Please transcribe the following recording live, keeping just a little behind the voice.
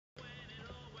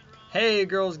Hey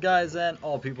girls, guys, and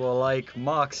all people alike,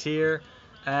 Mox here,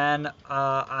 and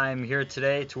I'm here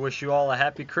today to wish you all a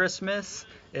happy Christmas.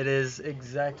 It is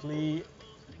exactly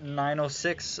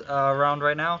 9:06 around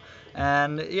right now,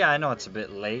 and yeah, I know it's a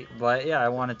bit late, but yeah, I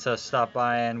wanted to stop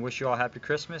by and wish you all happy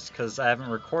Christmas because I haven't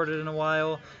recorded in a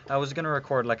while. I was gonna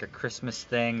record like a Christmas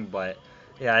thing, but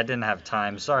yeah, I didn't have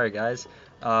time. Sorry, guys.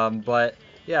 But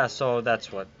yeah, so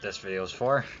that's what this video is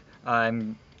for.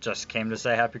 I'm just came to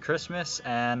say happy Christmas,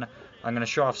 and I'm gonna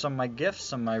show off some of my gifts,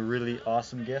 some of my really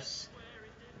awesome gifts.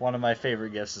 One of my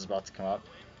favorite gifts is about to come up.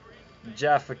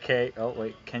 Jaffa cake. Oh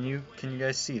wait, can you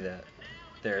guys see that?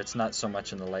 There, it's not so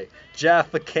much in the light.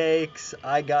 Jaffa cakes.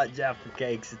 I got Jaffa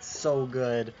cakes. It's so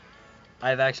good.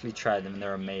 I've actually tried them and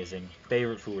they're amazing.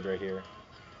 Favorite food right here.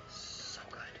 So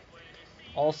good.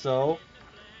 Also,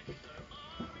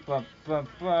 ba, ba,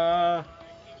 ba.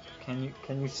 Can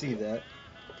you see that?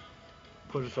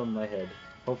 Put it on my head.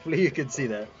 Hopefully you can see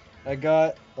that. I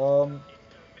got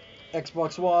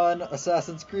Xbox One,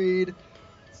 Assassin's Creed.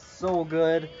 So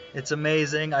good. It's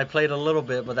amazing. I played a little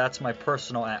bit, but that's my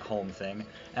personal at-home thing.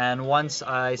 And once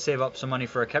I save up some money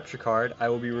for a capture card, I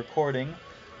will be recording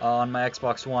on my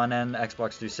Xbox One and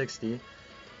Xbox 360.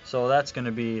 So that's going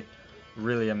to be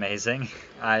really amazing.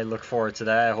 I look forward to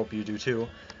that. I hope you do too.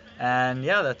 And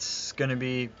yeah, that's going to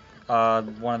be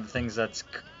one of the things that's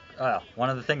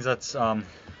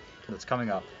coming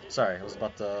up. Sorry, I was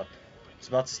about to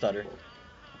stutter.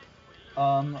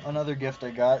 Another gift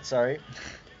I got, sorry,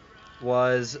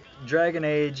 was Dragon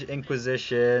Age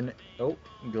Inquisition. Oh,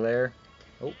 glare.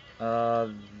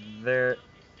 Oh, there,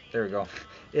 there we go.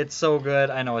 It's so good.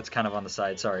 I know it's kind of on the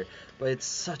side, sorry, but it's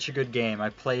such a good game. I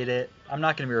played it. I'm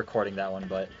not gonna be recording that one,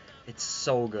 but it's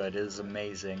so good. It is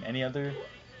amazing. Any other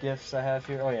gifts I have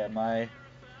here? Oh yeah, my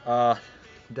uh,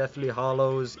 Deathly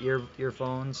Hollows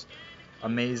earphones.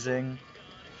 Amazing.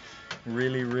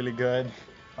 Really, really good.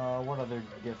 What other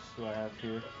gifts do I have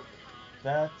here?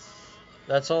 That's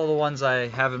that's all the ones I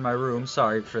have in my room.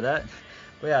 Sorry for that.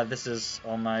 But yeah, this is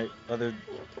all my other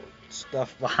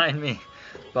stuff behind me.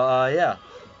 But yeah,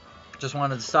 just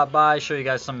wanted to stop by, show you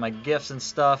guys some of my gifts and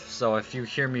stuff. So if you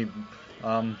hear me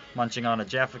munching on a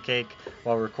Jaffa cake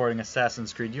while recording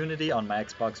Assassin's Creed Unity on my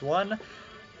Xbox One,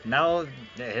 now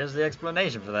here's the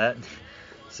explanation for that.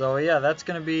 So yeah, that's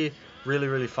gonna be really,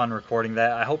 really fun recording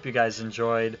that. I hope you guys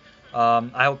enjoyed.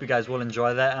 I hope you guys will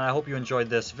enjoy that, and I hope you enjoyed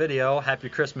this video. Happy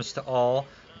Christmas to all.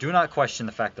 Do not question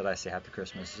the fact that I say Happy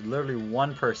Christmas. Literally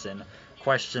one person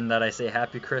questioned that I say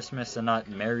Happy Christmas and not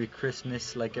Merry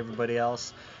Christmas like everybody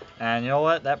else. And you know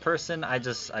what? That person, I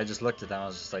just looked at them. I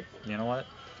was just like, you know what?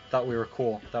 Thought we were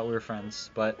cool. Thought we were friends.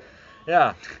 But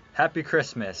yeah, Happy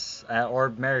Christmas or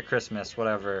Merry Christmas,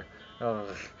 whatever. Uh,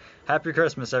 Happy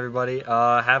Christmas, everybody.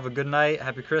 Have a good night.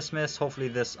 Happy Christmas. Hopefully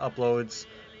this uploads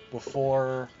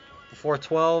before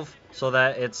 12 so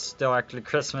that it's still actually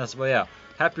Christmas. But yeah,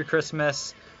 happy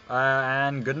Christmas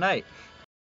and good night.